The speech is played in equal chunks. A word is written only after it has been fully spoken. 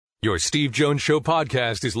Your Steve Jones Show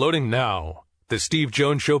podcast is loading now. The Steve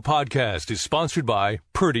Jones Show podcast is sponsored by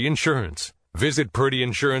Purdy Insurance. Visit Purdy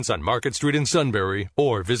Insurance on Market Street in Sunbury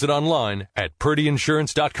or visit online at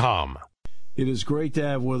purdyinsurance.com. It is great to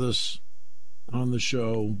have with us on the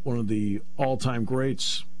show one of the all-time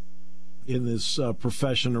greats in this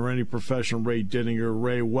profession or any profession, Ray Didinger.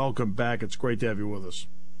 Ray, welcome back. It's great to have you with us.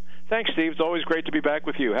 Thanks, Steve. It's always great to be back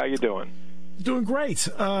with you. How you doing? Doing great.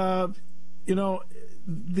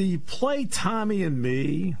 The play Tommy and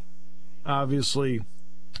Me, obviously,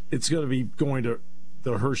 it's going to be going to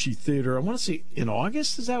the Hershey Theater. I want to see in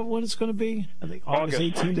August. Is that what it's going to be? I think August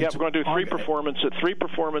 18th. Yeah, we're going to do three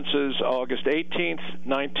performances: August 18th,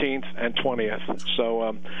 19th, and 20th.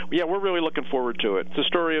 So, we're really looking forward to it. It's a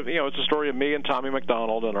story of me and Tommy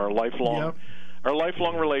McDonald and our lifelong. Yep. Our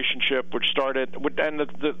lifelong relationship, which started, and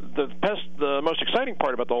the most exciting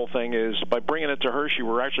part about the whole thing is by bringing it to Hershey,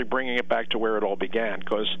 we're actually bringing it back to where it all began.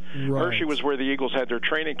 Because Hershey was where the Eagles had their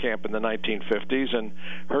training camp in the 1950s, and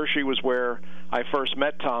Hershey was where I first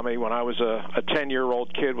met Tommy when I was a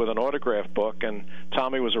 10-year-old kid with an autograph book, and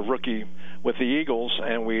Tommy was a rookie with the Eagles,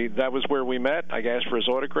 and that was where we met. I asked for his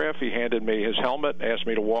autograph. He handed me his helmet, asked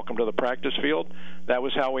me to walk him to the practice field. That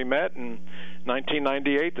was how we met. And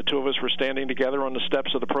 1998, the two of us were standing together on the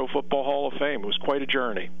steps of the Pro Football Hall of Fame. It was quite a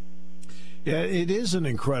journey. Yeah, it is an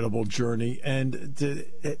incredible journey, and to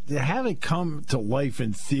have it come to life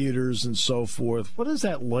in theaters and so forth, what is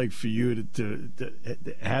that like for you to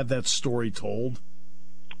have that story told?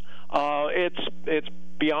 It's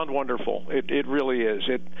beyond wonderful. It really is.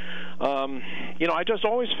 I just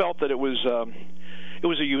always felt that it was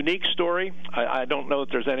a unique story. I don't know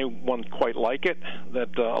that there's anyone quite like it,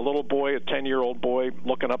 that a little boy, a 10-year-old boy,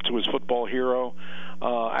 looking up to his football hero,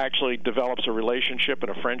 actually develops a relationship and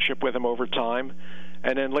a friendship with him over time.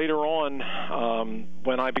 And then later on,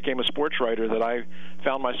 when I became a sports writer, that I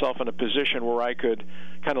found myself in a position where I could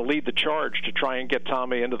kind of lead the charge to try and get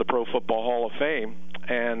Tommy into the Pro Football Hall of Fame.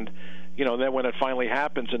 And then when it finally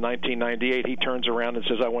happens in 1998, he turns around and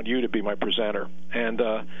says, "I want you to be my presenter." And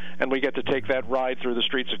we get to take that ride through the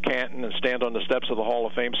streets of Canton and stand on the steps of the Hall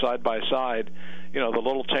of Fame side by side. The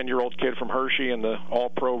little 10-year-old kid from Hershey and the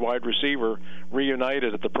all-pro wide receiver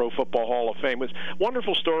reunited at the Pro Football Hall of Fame. It's a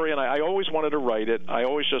wonderful story, and I always wanted to write it. I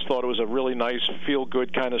always just thought it was a really nice,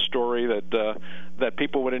 feel-good kind of story that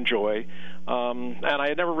people would enjoy. And I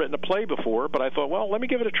had never written a play before, but I thought, well, let me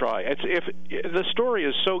give it a try. If the story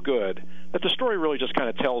is so good that the story really just kind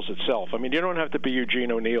of tells itself. I mean, you don't have to be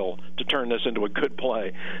Eugene O'Neill to turn this into a good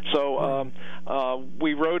play. So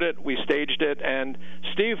we wrote it, we staged it, and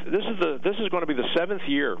Steve, this is going to be the 7th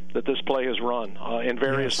year that this play has run in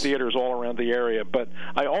various theaters all around the area. But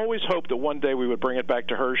I always hoped that one day we would bring it back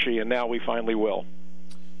to Hershey, and now we finally will.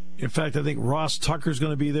 In fact, I think Ross Tucker's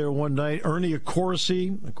going to be there one night. Ernie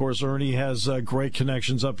Accorsi, of course, Ernie has great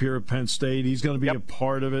connections up here at Penn State. He's going to be a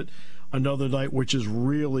part of it another night, which is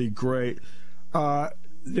really great.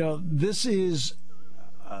 This is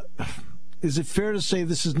it fair to say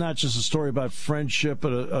this is not just a story about friendship,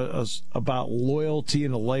 but about loyalty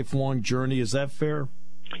and a lifelong journey? Is that fair?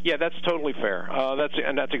 Yeah, that's totally fair.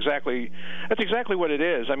 That's exactly what it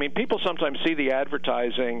is. I mean, people sometimes see the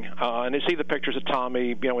advertising and they see the pictures of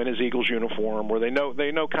Tommy, in his Eagles uniform, where they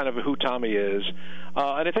know kind of who Tommy is,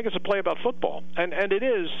 and they think it's a play about football, and it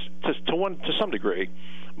is to some degree.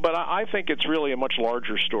 But I think it's really a much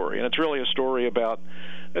larger story, and it's really a story about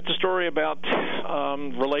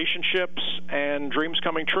relationships and dreams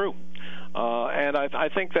coming true. And I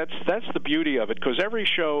think that's the beauty of it, because every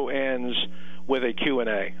show ends with a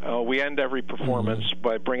Q&A. We end every performance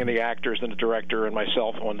by bringing the actors and the director and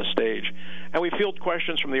myself on the stage, and we field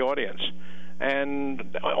questions from the audience.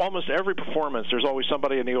 And almost every performance, there's always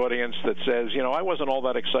somebody in the audience that says, I wasn't all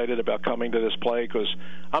that excited about coming to this play because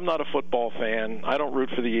I'm not a football fan, I don't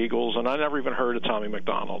root for the Eagles, and I never even heard of Tommy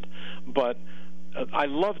McDonald. But I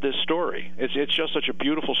love this story. It's just such a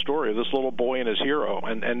beautiful story of this little boy and his hero,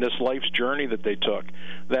 and this life's journey that they took,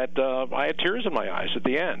 that I had tears in my eyes at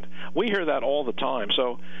the end. We hear that all the time.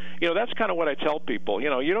 So, that's kind of what I tell people.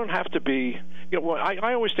 You don't have to be,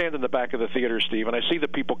 I always stand in the back of the theater, Steve, and I see the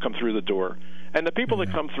people come through the door. And the people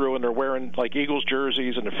that come through and they're wearing, like, Eagles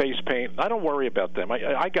jerseys and the face paint, I don't worry about them.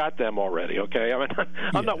 I got them already, okay? I mean,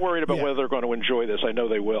 I'm not worried about whether they're going to enjoy this. I know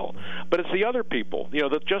they will. But it's the other people,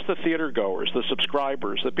 just the theater goers, the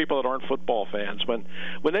subscribers, the people that aren't football fans, when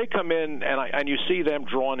they come in and you see them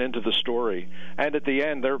drawn into the story, and at the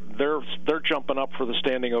end they're jumping up for the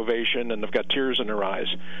standing ovation and they've got tears in their eyes.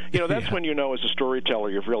 That's when you know as a storyteller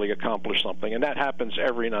you've really accomplished something, and that happens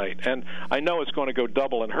every night. And I know it's going to go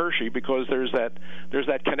double in Hershey because there's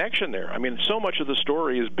that connection there. I mean, so much of the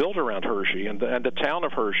story is built around Hershey and the town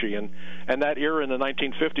of Hershey and that era in the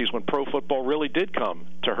 1950s when pro football really did come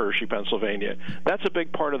to Hershey, Pennsylvania. That's a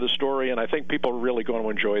big part of the story, and I think people are really going to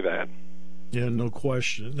enjoy that. Yeah, no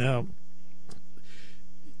question. Now,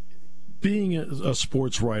 being a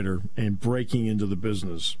sports writer and breaking into the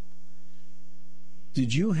business,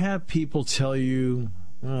 did you have people tell you,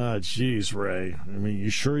 geez, Ray, I mean, you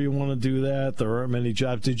sure you want to do that? There aren't many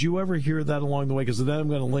jobs. Did you ever hear that along the way? Because then I'm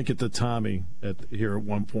going to link it to Tommy here at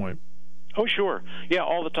one point. Oh, sure. Yeah,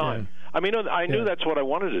 all the time. Yeah. I mean, I knew that's what I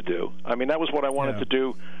wanted to do. I mean, that was what I wanted to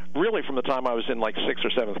do really from the time I was in like 6th or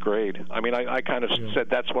 7th grade. I mean, I kind of said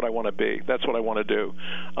that's what I want to be. That's what I want to do.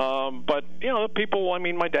 But, people, I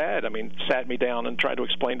mean, my dad, sat me down and tried to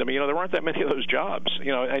explain to me, there aren't that many of those jobs.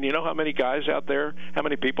 And you know how many guys out there, how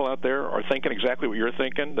many people out there are thinking exactly what you're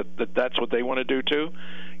thinking, that's what they want to do too?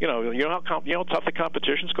 You know how tough the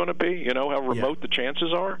competition's going to be? You know how remote the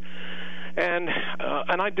chances are? And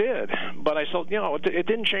I did, but I felt, it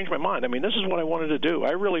didn't change my mind. I mean, this is what I wanted to do.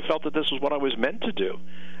 I really felt that this was what I was meant to do,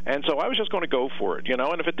 and so I was just going to go for it,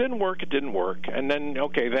 And if it didn't work, it didn't work. And then,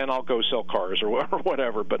 then I'll go sell cars or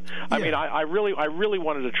whatever. But I mean, I really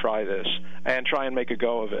wanted to try this and try and make a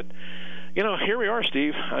go of it. Here we are,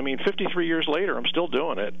 Steve. I mean, 53 years later, I'm still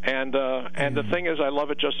doing it, and the thing is, I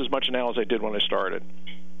love it just as much now as I did when I started.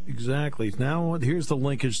 Exactly. Now, here's the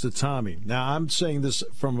linkage to Tommy. Now, I'm saying this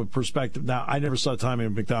from a perspective. Now, I never saw Tommy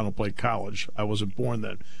McDonald play college. I wasn't born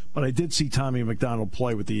then. But I did see Tommy McDonald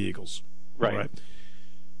play with the Eagles. Right.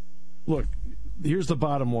 Look, here's the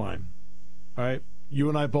bottom line. All right? You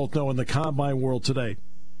and I both know in the combine world today,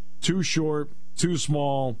 too short, too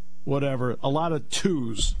small, whatever, a lot of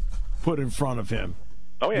twos put in front of him.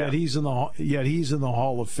 Oh, yeah. Yet he's in the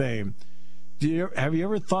Hall of Fame. Have you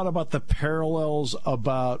ever thought about the parallels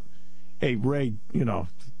about, hey, Ray,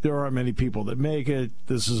 there aren't many people that make it.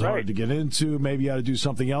 This is hard to get into. Maybe you ought to do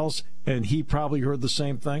something else. And he probably heard the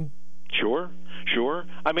same thing? Sure.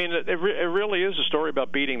 I mean, it really is a story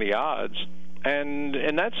about beating the odds. And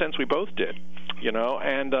in that sense, we both did.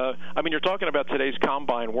 And I mean, you're talking about today's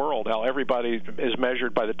combine world, how everybody is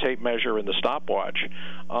measured by the tape measure and the stopwatch,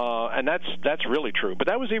 and that's really true. But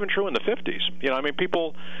that was even true in the 50s. I mean,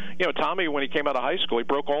 people, Tommy, when he came out of high school, he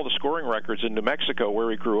broke all the scoring records in New Mexico where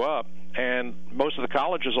he grew up, and most of the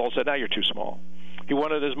colleges all said, "No, you're too small."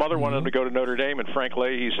 His mother wanted him to go to Notre Dame, and Frank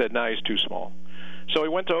Leahy said, "No, he's too small." So he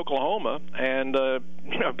went to Oklahoma and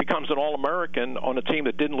becomes an All-American on a team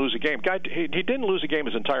that didn't lose a game. He didn't lose a game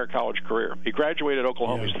his entire college career. He graduated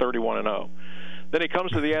Oklahoma. He's 31-0. Then he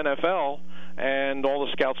comes to the NFL, and all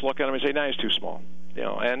the scouts look at him and say, "No, he's too small."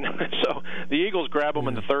 And so the Eagles grab him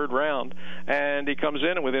in the 3rd round, and he comes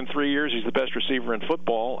in, and within 3 years, he's the best receiver in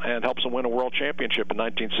football and helps him win a world championship in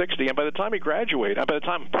 1960. And by the time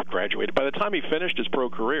he finished his pro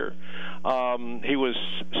career, he was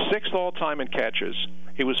 6th all-time in catches.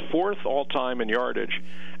 He was 4th all-time in yardage,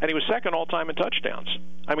 and he was 2nd all-time in touchdowns.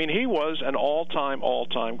 I mean, he was an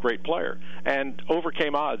all-time great player and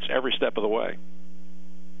overcame odds every step of the way.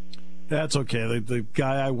 That's okay. The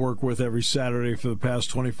guy I work with every Saturday for the past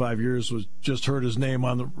 25 years just heard his name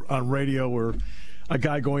on radio where a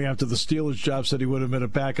guy going after the Steelers job said he would have been a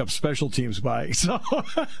backup special teams guy. So,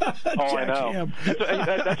 I know.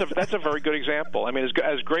 That's a very good example. I mean,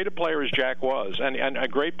 as great a player as Jack was, and a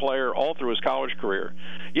great player all through his college career.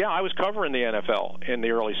 Yeah, I was covering the NFL in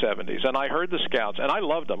the early 70s, and I heard the scouts, and I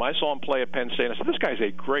loved him. I saw him play at Penn State, and I said, this guy's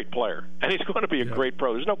a great player, and he's going to be a great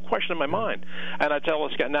pro. There's no question in my mind. And I tell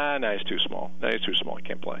the scout, nah, he's too small. Nah, he's too small. He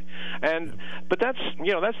can't play. But that's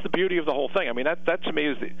the beauty of the whole thing. I mean, that to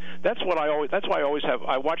me that's why I always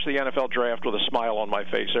I watch the NFL draft with a smile on my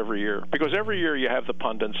face every year, because every year you have the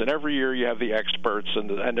pundits, and every year you have the experts and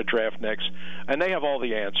the draftniks, and they have all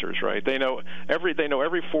the answers, right? They know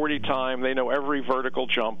every 40 time, they know every vertical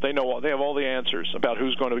jump, they have all the answers about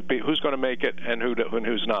who's going to make it and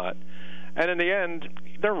who's not. And in the end,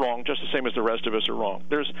 they're wrong, just the same as the rest of us are wrong.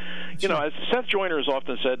 There's, as Seth Joyner has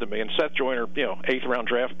often said to me, and Seth Joyner, 8th round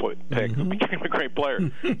draft pick, who became a great player.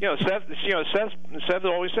 Seth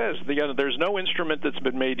always says, there's no instrument that's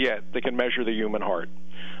been made yet that can measure the human heart.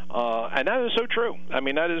 And that is so true.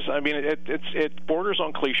 It borders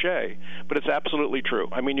on cliche, but it's absolutely true.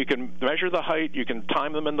 I mean, you can measure the height, you can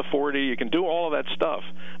time them in the 40, you can do all of that stuff,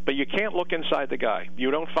 but you can't look inside the guy.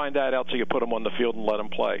 You don't find that out till you put him on the field and let him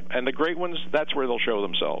play. And the great ones, that's where they'll show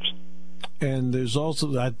themselves. And there's also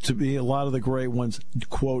that, to me, a lot of the great ones,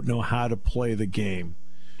 quote, know how to play the game.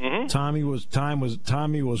 Mm-hmm. Tommy was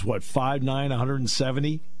what, 5'9",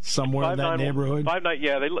 170, somewhere in that neighborhood. 5'9",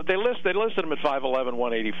 yeah. They listed him at 5'11",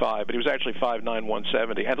 185, but he was actually 5'9",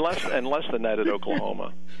 170, and less than that at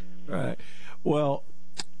Oklahoma. Right. Well,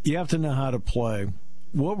 you have to know how to play.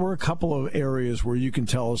 What were a couple of areas where you can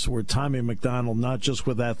tell us where Tommy McDonald, not just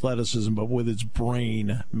with athleticism but with his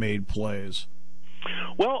brain, made plays?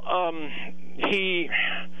 Well,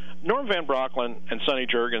 Norm Van Brocklin and Sonny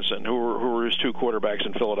Jurgensen, who were his two quarterbacks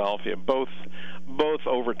in Philadelphia, both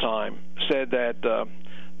over time said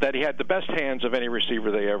that he had the best hands of any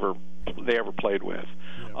receiver they ever played with.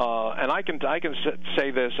 Yeah. And I can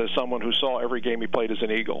say this as someone who saw every game he played as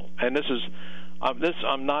an Eagle, and this is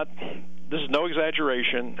no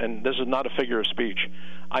exaggeration, and this is not a figure of speech.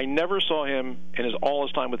 I never saw him in all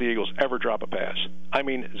his time with the Eagles ever drop a pass. I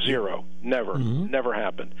mean, zero. Never. Mm-hmm. Never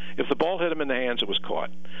happened. If the ball hit him in the hands, it was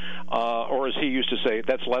caught. Or as he used to say,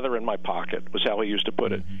 that's leather in my pocket, was how he used to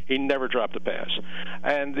put it. He never dropped a pass.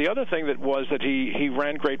 And the other thing that he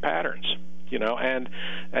ran great patterns. And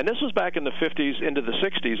this was back in the 50s into the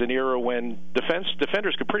 60s, an era when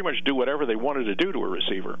defenders could pretty much do whatever they wanted to do to a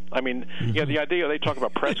receiver. I mean, the idea they talk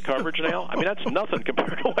about press coverage now. I mean, that's nothing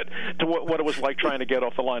compared to what it was like trying to get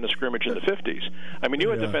off the line of scrimmage in the 50s. I mean, you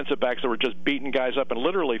had defensive backs that were just beating guys up and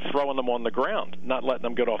literally throwing them on the ground, not letting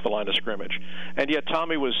them get off the line of scrimmage. And yet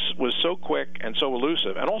Tommy was so quick and so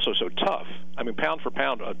elusive and also so tough. I mean, pound for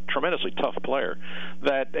pound, a tremendously tough player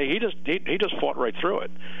that he just fought right through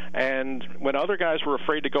it. And when other guys were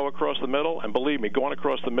afraid to go across the middle, and believe me, going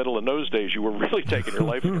across the middle in those days, you were really taking your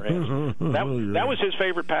life in your hands. That was his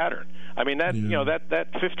favorite pattern. I mean, that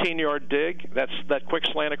 15-yard dig, that quick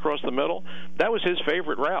slant across the middle, that was his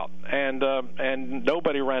favorite route, and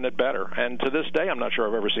nobody ran it better. And to this day, I'm not sure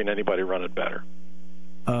I've ever seen anybody run it better.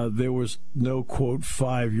 There was no, quote,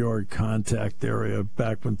 5-yard contact area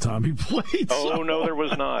back when Tommy played. Oh, no, there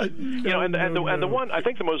was not. And the one, I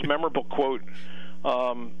think the most memorable quote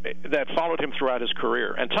that followed him throughout his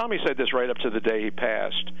career, and Tommy said this right up to the day he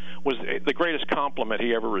passed, was the greatest compliment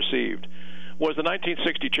he ever received, was the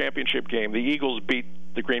 1960 championship game. The Eagles beat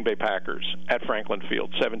the Green Bay Packers at Franklin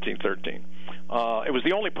Field, 17-13. It was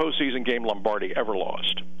the only postseason game Lombardi ever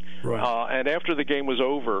lost. Right. And after the game was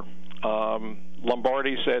over,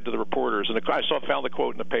 Lombardi said to the reporters, and I found the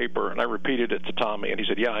quote in the paper, and I repeated it to Tommy, and he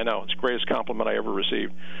said, yeah, I know, it's the greatest compliment I ever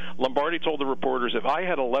received. Lombardi told the reporters, if I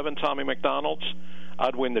had 11 Tommy McDonalds,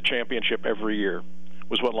 I'd win the championship every year,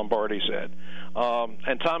 was what Lombardi said.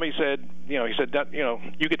 And Tommy said, he said that,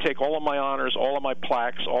 you could take all of my honors, all of my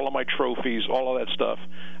plaques, all of my trophies, all of that stuff,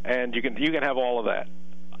 and you can have all of that.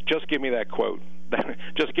 Just give me that quote.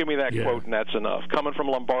 Just give me that quote, and that's enough. Coming from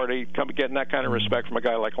Lombardi, getting that kind of respect from a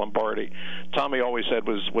guy like Lombardi, Tommy always said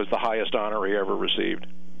was the highest honor he ever received.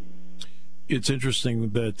 It's interesting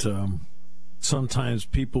that sometimes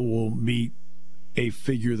people will meet a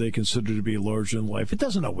figure they consider to be larger than life. It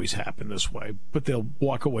doesn't always happen this way, but they'll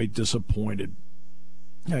walk away disappointed.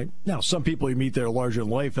 Right. Now, some people you meet, they're larger than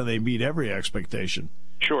life, and they meet every expectation.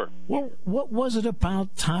 Sure. Well, what was it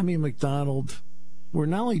about Tommy McDonald where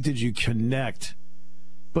not only did you connect,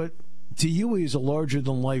 but to you he's a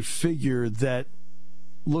larger-than-life figure that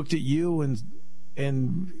looked at you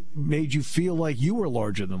and made you feel like you were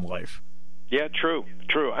larger than life? Yeah, true.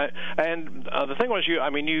 And the thing was, you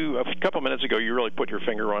a couple of minutes ago, you really put your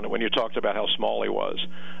finger on it when you talked about how small he was.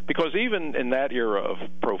 Because even in that era of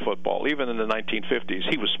pro football, even in the 1950s,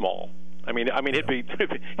 he was small. I mean,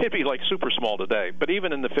 he'd be like super small today. But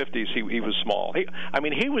even in the 50s, he was small. He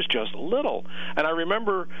was just little. And I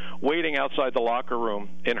remember waiting outside the locker room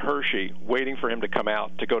in Hershey, waiting for him to come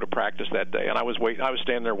out to go to practice that day. And I was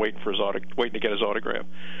standing there waiting to get his autograph.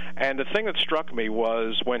 And the thing that struck me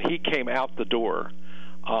was when he came out the door.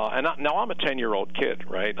 Now I'm a 10-year-old kid,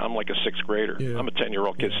 right? I'm like a sixth grader. Yeah. I'm a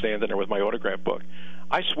 10-year-old kid standing there with my autograph book.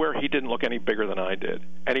 I swear he didn't look any bigger than I did,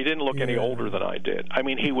 and he didn't look any older than I did. I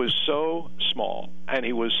mean, he was so small, and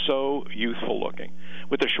he was so youthful looking,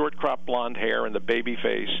 with the short cropped blonde hair and the baby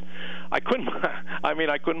face. I couldn't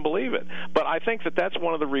believe it. But I think that's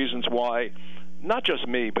one of the reasons why, not just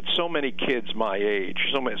me, but so many kids my age,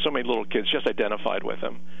 so many little kids just identified with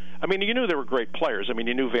him. I mean, you knew there were great players. I mean,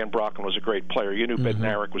 you knew Van Brocklin was a great player. You knew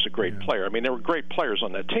Bednarik was a great player. I mean, there were great players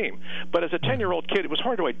on that team. But as a 10-year-old kid, it was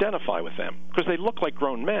hard to identify with them because they looked like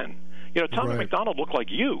grown men. You know, Tommy McDonald looked like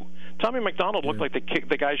you. Tommy McDonald looked like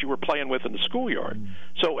the guys you were playing with in the schoolyard.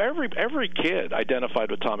 So every kid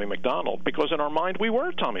identified with Tommy McDonald because in our mind we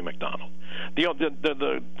were Tommy McDonald. The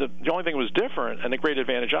only thing that was different, and the great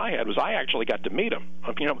advantage I had, was I actually got to meet him.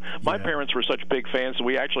 You know, my parents were such big fans that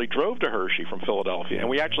we actually drove to Hershey from Philadelphia, and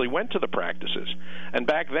we actually went to the practices. And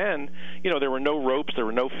back then, you know, there were no ropes, there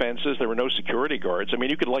were no fences, there were no security guards. I mean,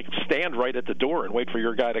 you could like stand right at the door and wait for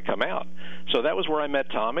your guy to come out. So that was where I met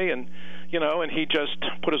Tommy, and you know, and he just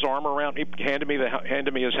put his arm around me, handed me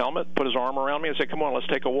his helmet, put his arm around me, and said, "Come on, let's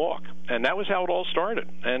take a walk." And that was how it all started.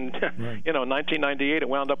 And you know, in 1998, it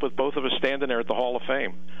wound up with both of us standing there at the Hall of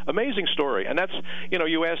Fame. Amazing story. And that's, you know,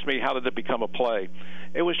 you asked me how did it become a play.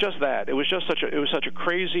 It was just that. It was just such a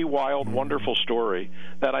crazy, wild, wonderful story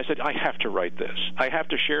that I said, I have to write this. I have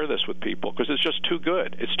to share this with people because it's just too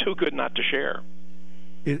good. It's too good not to share.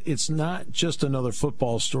 It's not just another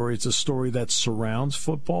football story. It's a story that surrounds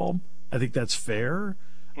football. I think that's fair.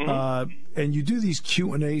 And you do these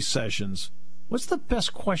Q&A sessions. What's the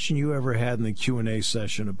best question you ever had in the Q&A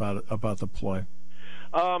session about the play?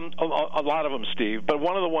 A lot of them, Steve, but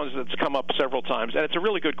one of the ones that's come up several times, and it's a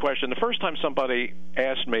really good question. The first time somebody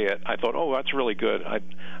asked me it, I thought, oh, that's really good.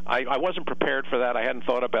 I wasn't prepared for that. I hadn't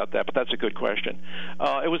thought about that, but that's a good question.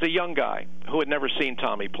 It was a young guy who had never seen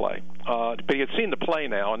Tommy play, but he had seen the play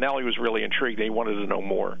now, and now he was really intrigued, and he wanted to know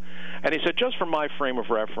more. And he said, just from my frame of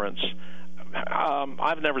reference,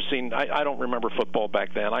 I've never seen, I don't remember football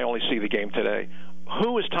back then. I only see the game today.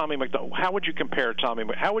 Who is Tommy McDonald? How would you compare Tommy?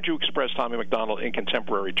 How would you express Tommy McDonald in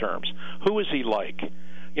contemporary terms? Who is he like?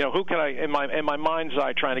 You know, who can I in my mind's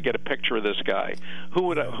eye trying to get a picture of this guy? Who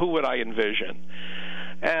would I envision?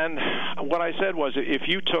 And what I said was, if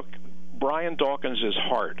you took Brian Dawkins'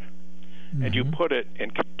 heart and you put it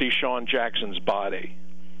in Deshaun Jackson's body,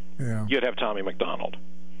 you'd have Tommy McDonald.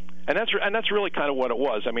 And that's really kind of what it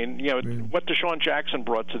was. I mean, you know, what Deshaun Jackson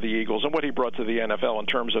brought to the Eagles and what he brought to the NFL in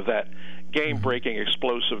terms of that game-breaking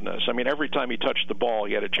explosiveness. I mean, every time he touched the ball,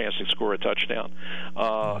 he had a chance to score a touchdown,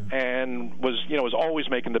 and was always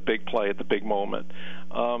making the big play at the big moment.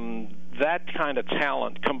 That kind of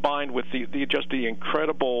talent, combined with the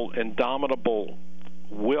incredible, indomitable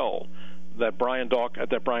will that Brian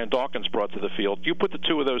Dawkins brought to the field, you put the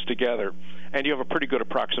two of those together, and you have a pretty good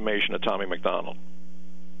approximation of Tommy McDonald.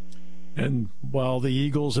 And while the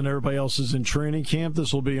Eagles and everybody else is in training camp,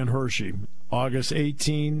 this will be in Hershey, August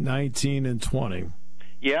 18, 19, and 20.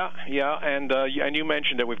 Yeah, and you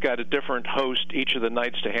mentioned it. We've got a different host each of the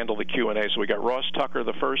nights to handle the Q&A. So we got Ross Tucker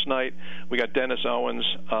the first night. We got Dennis Owens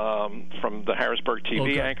from the Harrisburg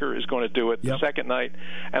TV anchor is going to do it the second night,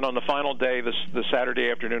 and on the final day, the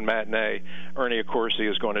Saturday afternoon matinee, Ernie Accorsi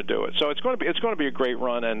is going to do it. So it's going to be a great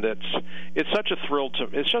run, and it's such a thrill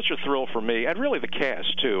for me, and really the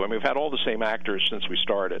cast too. I mean, we've had all the same actors since we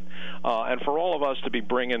started, and for all of us to be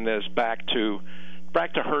bringing this back to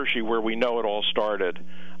Hershey, where we know it all started.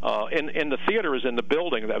 In the theater is in the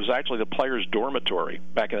building that was actually the players' dormitory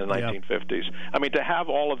back in the 1950s. I mean, to have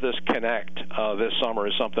all of this connect this summer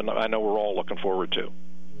is something I know we're all looking forward to.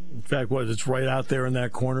 In fact, it's right out there in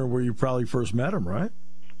that corner where you probably first met him, right?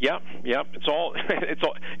 Yep. It's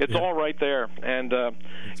all right there. And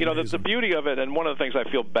you know, the beauty of it, and one of the things I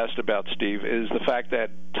feel best about, Steve, is the fact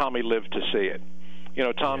that Tommy lived to see it. You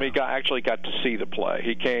know, Tommy actually got to see the play.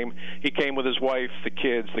 He came with his wife, the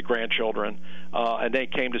kids, the grandchildren, and they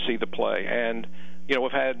came to see the play. And you know,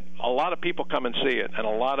 we've had a lot of people come and see it, and a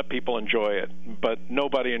lot of people enjoy it, but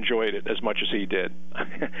nobody enjoyed it as much as he did.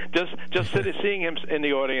 just seeing him in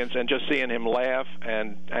the audience and just seeing him laugh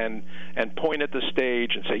and point at the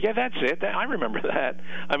stage and say, "Yeah, that's it. I remember that."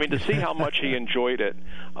 I mean, to see how much he enjoyed it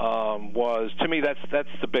was, to me, that's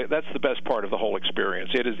the best part of the whole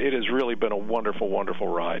experience. It has really been a wonderful, wonderful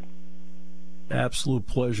ride. Absolute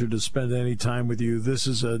pleasure to spend any time with you. This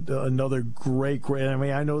is another great. I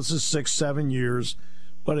mean, I know this is 6-7 years,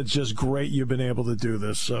 but it's just great you've been able to do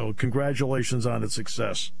this. So, congratulations on its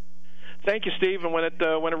success. Thank you, Steve. And when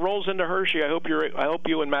it rolls into Hershey, I hope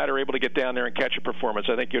you and Matt are able to get down there and catch a performance.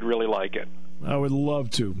 I think you'd really like it. I would love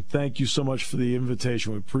to. Thank you so much for the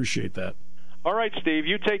invitation. We appreciate that. All right, Steve.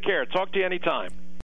 You take care. Talk to you anytime.